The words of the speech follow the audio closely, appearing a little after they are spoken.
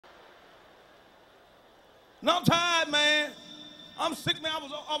No, I'm tired, man. I'm sick, man. I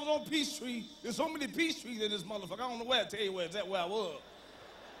was on Peachtree. There's so many peach trees in this motherfucker. I don't know where to tell you where I was.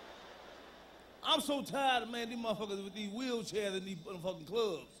 I'm so tired, man, these motherfuckers with these wheelchairs in these motherfucking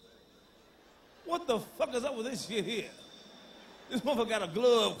clubs. What the fuck is up with this shit here? This motherfucker got a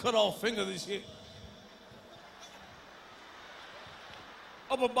glove, cut off fingers and shit.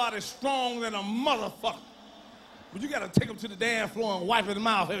 Upper body strong than a motherfucker. But you gotta take him to the damn floor and wipe his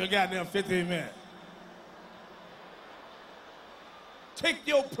mouth every goddamn 15 minutes. Take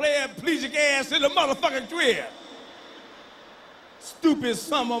your paraplegic ass to the motherfucking crib. Stupid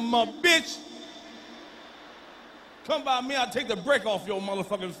son of a bitch. Come by me, I'll take the brake off your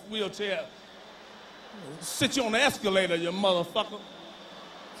motherfucking wheelchair. Sit you on the escalator, you motherfucker.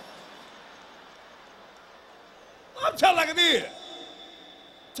 I'm telling like it is.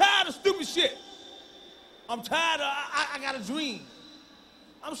 Tired of stupid shit. I'm tired of, I got a dream.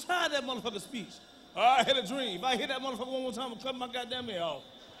 I'm tired of that motherfucking speech. I had a dream. If I hit that motherfucker one more time, I'll cut my goddamn ear off.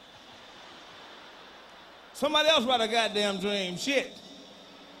 Somebody else write a goddamn dream. Shit.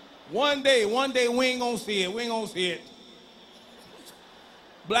 One day, we ain't gonna see it. We ain't gonna see it.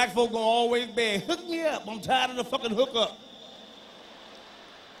 Black folk gonna always beg, hook me up. I'm tired of the fucking hookup.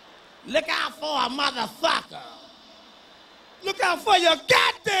 Look out for a motherfucker. Look out for your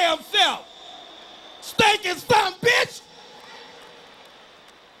goddamn self. Stinking son, bitch.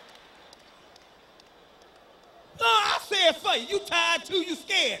 No, I said for you. You tired too, you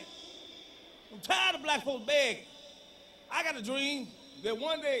scared. I'm tired of black folks begging. I got a dream that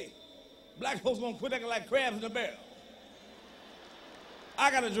one day black folks gonna quit acting like crabs in a barrel. I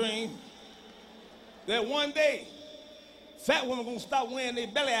got a dream that one day fat women gonna stop wearing their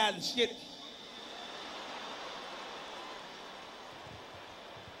belly out and shit.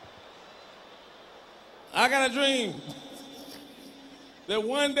 I got a dream that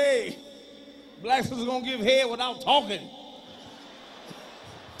one day black sisters gonna give head without talking.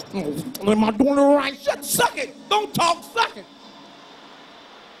 Am I doing it right? Shut, suck it. Don't talk, suck it.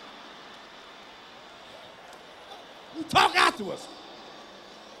 You talk afterwards.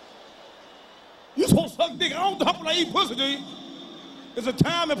 You supposed to suck dick. I don't talk when I eat pussy, do you? There's a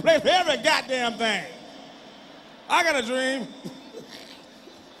time and place for every goddamn thing. I got a dream.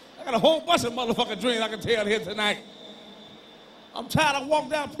 I got a whole bunch of motherfucking dreams I can tell here tonight. I'm tired. I walk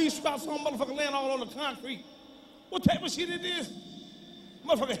down Peace Street, some motherfucker laying all on the concrete. What type of shit it is?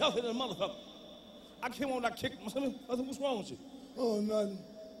 Motherfucker healthy than a motherfucker. I came on, I kicked him. I said, what's wrong with you? Oh, nothing.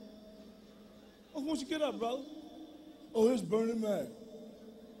 Why don't you get up, brother? Oh, it's Bernie Mac.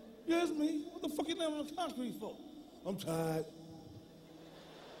 Yeah, it's me. What the fuck you laying on the concrete for? I'm tired.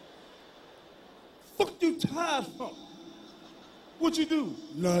 Fuck you tired from? What you do?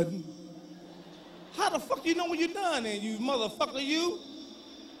 Nothing. How the fuck you know when you're done then, you motherfucker, you?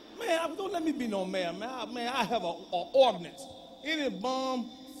 Man, don't let me be no man, man. I have an ordinance. Any bum,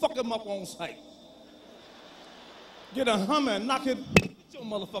 fuck him up on sight. Get a Hummer and knock it. Get your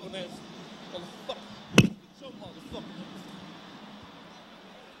motherfucking ass. Motherfucker. Get your motherfucking ass.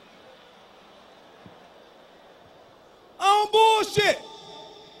 I don't bullshit.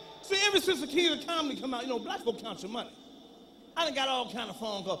 See, ever since the King of Comedy come out, you know, black folk count your money. I done got all kind of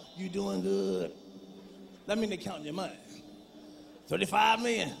phone calls. You doing good? That mean they counting your money. 35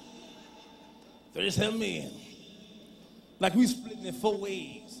 million. 37 million. Like we splitting in 4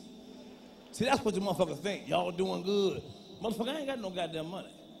 ways. See, that's what the motherfuckers think. Y'all doing good. Motherfucker, I ain't got no goddamn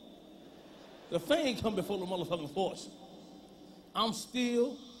money. The fame come before the motherfucking fortune. I'm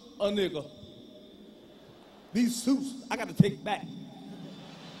still a nigga. These suits, I got to take back.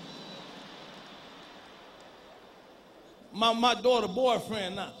 My daughter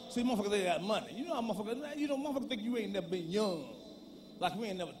boyfriend now. See, motherfuckers, they got money. You know how motherfuckers think you ain't never been young. Like we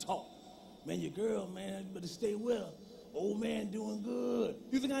ain't never talked. Man, your girl, man, you better stay with her. Old man doing good.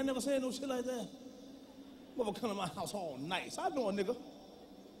 You think I ain't never said no shit like that? Motherfucker come to my house all nice. I know a nigga.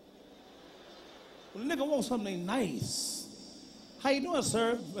 When a nigga wants something nice. How you doing,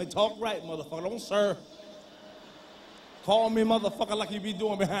 sir? They talk right, motherfucker. Don't sir. Call me motherfucker like you be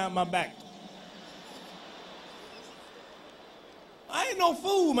doing behind my back. I ain't no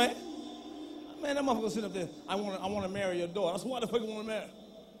fool, man. Man, that motherfucker sitting up there, I want to marry your daughter. I said, why the fuck you want to marry?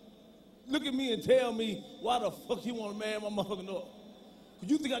 Look at me and tell me why the fuck you want to marry my motherfucking daughter.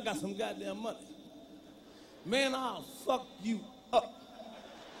 Because you think I got some goddamn money. Man, I'll fuck you up.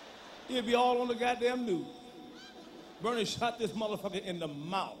 It'll be all on the goddamn news. Bernie shot this motherfucker in the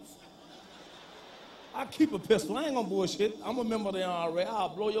mouth. I keep a pistol. I ain't gonna bullshit. I'm a member of the NRA. I'll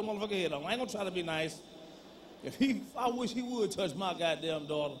blow your motherfucking head off. I ain't gonna try to be nice. I wish he would touch my goddamn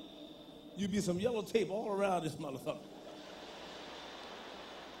daughter. You'd be some yellow tape all around this motherfucker.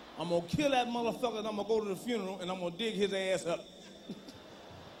 I'm gonna kill that motherfucker and I'm gonna go to the funeral and I'm gonna dig his ass up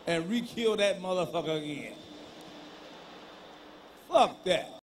and re-kill that motherfucker again. Fuck that.